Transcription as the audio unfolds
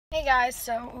Hey guys,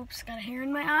 so oops, got a hair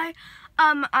in my eye.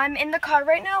 I'm in the car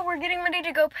right now. We're getting ready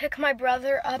to go pick my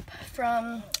brother up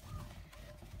from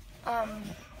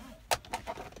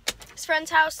his friend's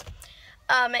house.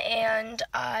 And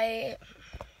I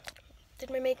did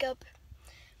my makeup.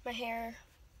 My hair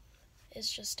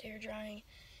is just air drying.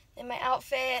 And my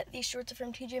outfit, these shorts are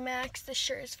from TJ Maxx. This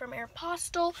shirt is from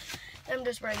Aeropostale. And I'm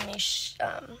just wearing these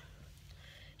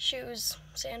shoes,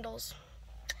 sandals,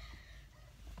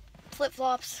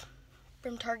 flip-flops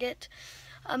from Target.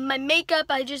 My makeup,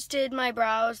 I just did my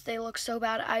brows. They look so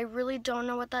bad. I really don't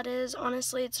know what that is.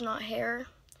 Honestly, it's not hair.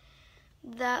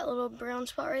 That little brown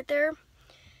spot right there.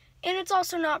 And it's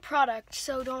also not product,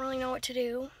 so don't really know what to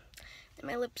do. And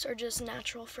my lips are just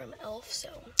natural from e.l.f. So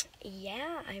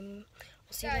yeah, we'll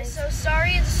see you guys. So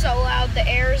sorry it's so loud. The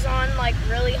air is on like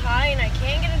really high and I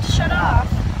can't get it to shut off.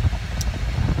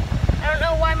 I don't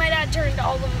know why my dad turned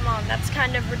all of them on. That's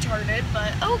kind of retarded,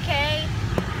 but okay.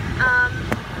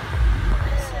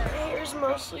 My hair's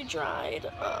mostly dried.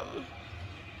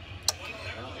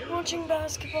 Watching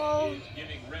basketball.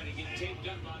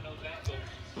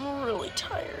 I'm really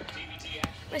tired.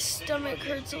 My stomach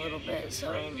hurts a little bit,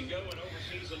 so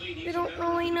I don't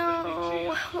really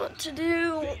know what to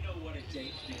do.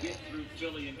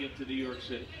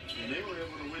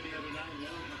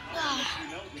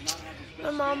 My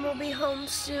mom will be home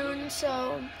soon,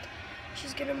 so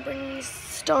she's gonna bring me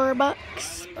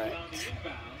Starbucks, but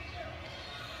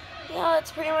yeah,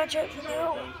 that's pretty much it for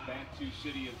now.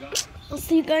 I'll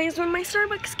see you guys when my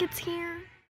Starbucks gets here.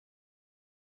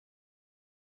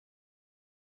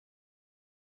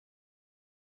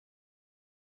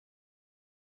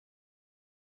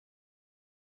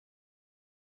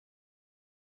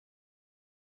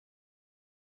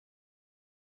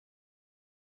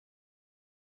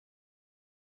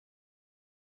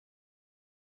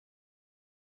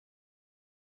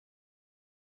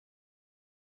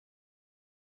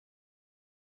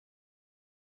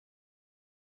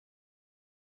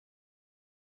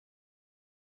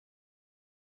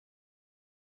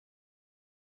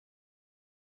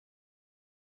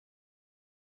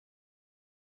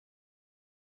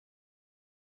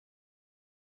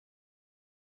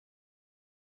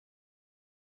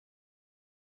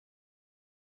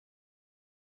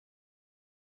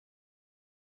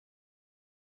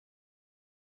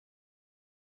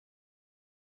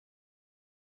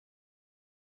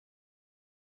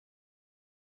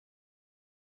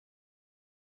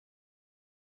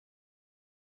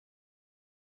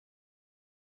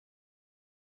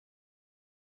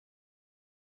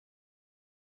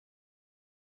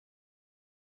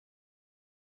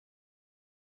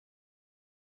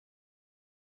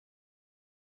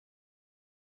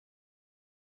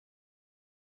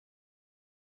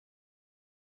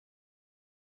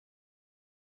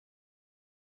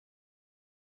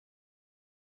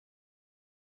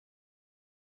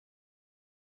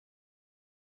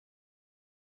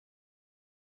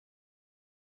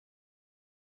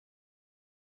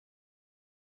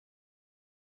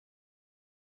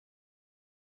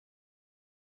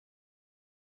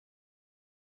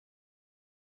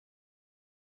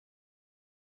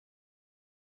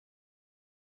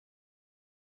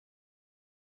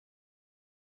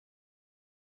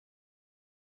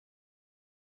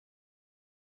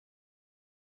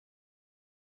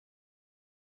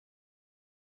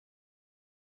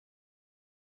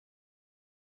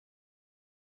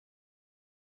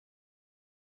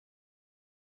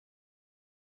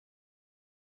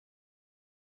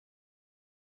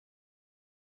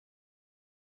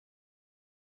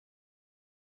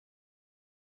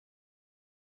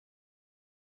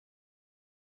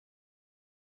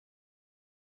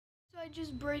 So I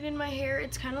just braided my hair.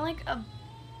 It's kind of like a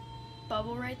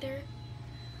bubble right there.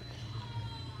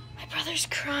 My brother's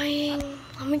crying.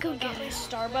 Let me go get my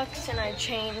Starbucks and I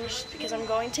changed because I'm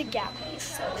going to Gabby's.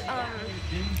 So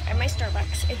at my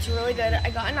Starbucks, it's really good. I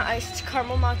got an iced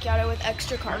caramel macchiato with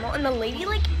extra caramel, and the lady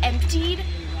like emptied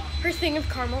her thing of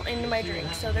caramel into my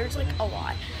drink. So there's like a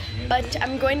lot. But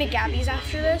I'm going to Gabby's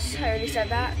after this. I already said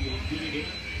that.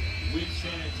 It's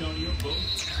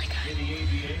really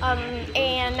good.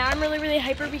 And now I'm really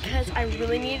hyper because I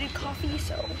really needed coffee,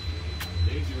 so.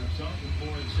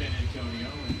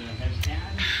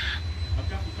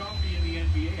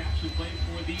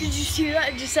 Did you see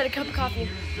that? I just said a cup of coffee.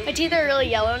 My teeth are really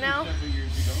yellow now,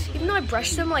 even though I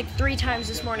brushed them like 3 times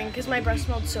this morning because my breath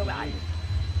smelled so bad.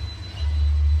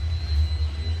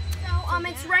 So,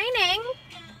 it's raining.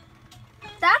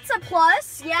 That's a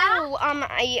plus, yeah. So,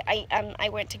 I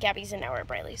went to Gabby's and now we're at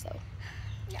Briley's, though.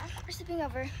 Yeah, we're sleeping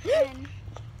over.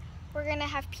 we're gonna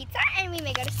have pizza and we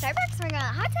may go to Starbucks and we're gonna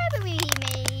hot tub and we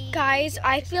may... Guys,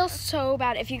 I feel so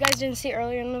bad. If you guys didn't see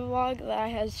earlier in the vlog that I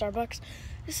had Starbucks,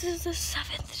 this is the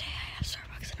 7th day I have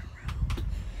Starbucks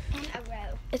in a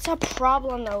row. It's a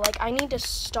problem though, like I need to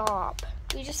stop.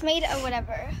 We just made a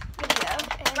whatever video.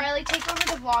 Riley, take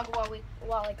over the vlog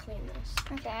while I clean this.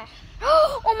 Okay.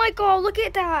 Oh my god, look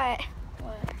at that.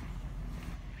 What?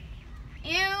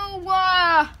 Ew.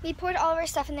 We poured all of our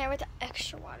stuff in there with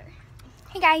extra water.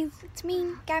 Hey guys, it's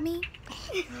me, Gabby.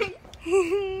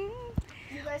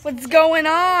 What's going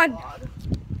on?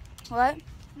 What?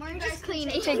 We're just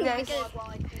cleaning. Take this.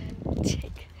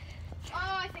 Take.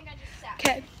 Oh, I think I just sat.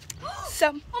 Okay. So,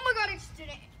 Oh my god, I just did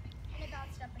it. And it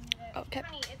bounced up into it. okay.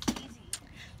 Honey, it's easy.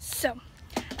 So,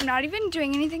 I'm not even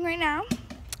doing anything right now.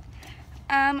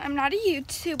 I'm not a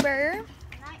YouTuber.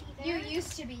 Not either. You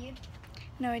used to be.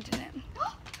 No, I didn't.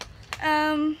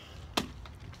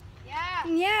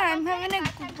 Yeah. I'm having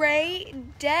a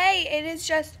great day. It is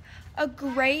just a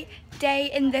great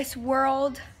day in this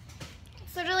world.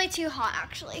 It's literally too hot,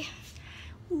 actually.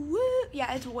 Woo!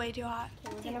 Yeah, it's way too hot.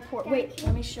 Okay, we're gonna pour. Wait,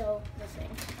 let me show the thing.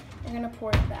 We're gonna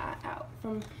pour that out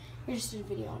from. We just did a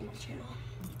video on my channel.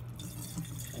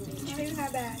 It's not even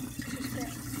that bad. It's just great.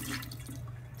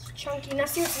 It's chunky. Now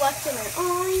see what's left in it.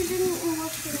 Oh, you didn't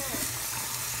look in it.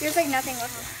 There's like nothing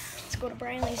left. Let's go to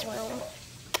Briley's room.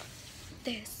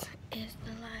 This is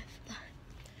the life.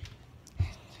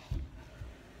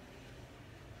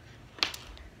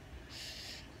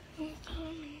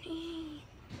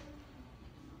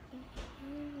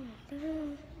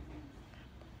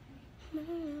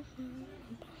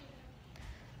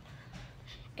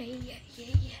 Hey, yeah.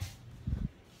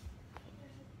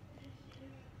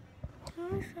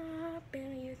 Come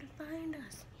shopping, you can find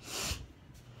us.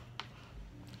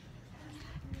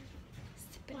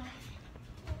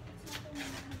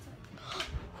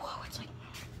 Whoa, it's like.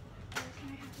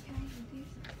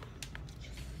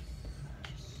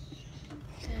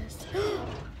 This.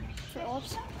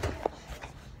 Phillips.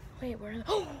 Wait, where are the.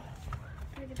 Oh!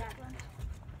 Where's the bad one?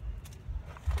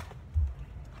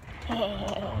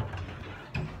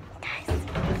 Guys,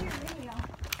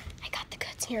 I got the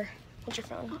goods here. Hold your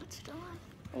phone. Oh, it's still on.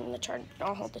 And the charge.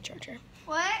 I'll hold the charger.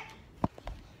 What?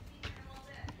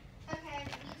 Okay,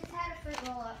 we just had a fruit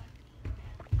roll up.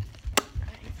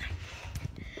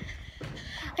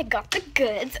 I got the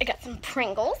goods. I got some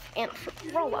Pringles and a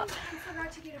fruit roll up. I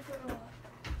forgot to get a fruit roll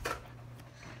up.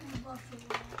 I love fruit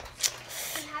roll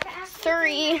ups.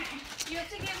 3. You have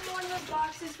to give me one of those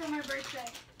boxes for my birthday.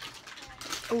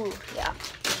 Ooh, yeah.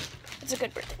 It's a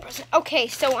good birthday present. Okay,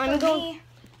 so I'm going.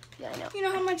 Yeah, I know. You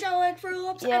know how much I like fruit roll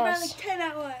ups? I buy Yes. like 10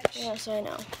 at lunch. Yes, I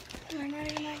know. They're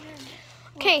not even that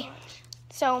good. Okay,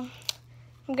 so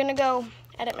I'm gonna go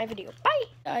edit my video. Bye.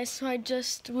 Guys, so I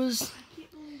just was I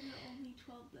can't believe you're only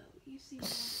 12 though. You see that?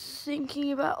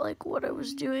 thinking about like what I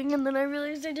was doing, and then I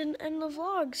realized I didn't end the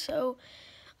vlog, so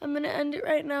I'm gonna end it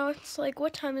right now. It's like,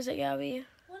 what time is it, Gabby?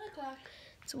 1 o'clock.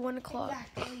 It's 1 o'clock.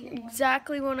 Exactly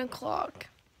Exactly 1. 1 o'clock.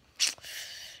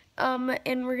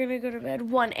 And we're gonna go to bed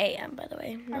 1 a.m. by the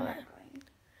way. I'm not going.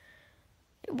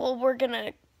 Well, we're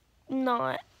gonna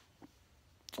not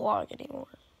vlog anymore.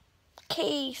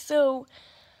 Okay, so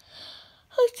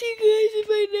I'll see you guys in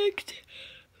my next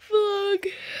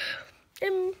vlog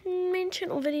and main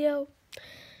channel video.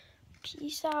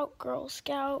 Peace out, Girl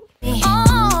Scout. If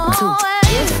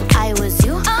I was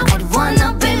you, I'd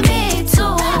wanna be me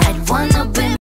too. I'd wanna be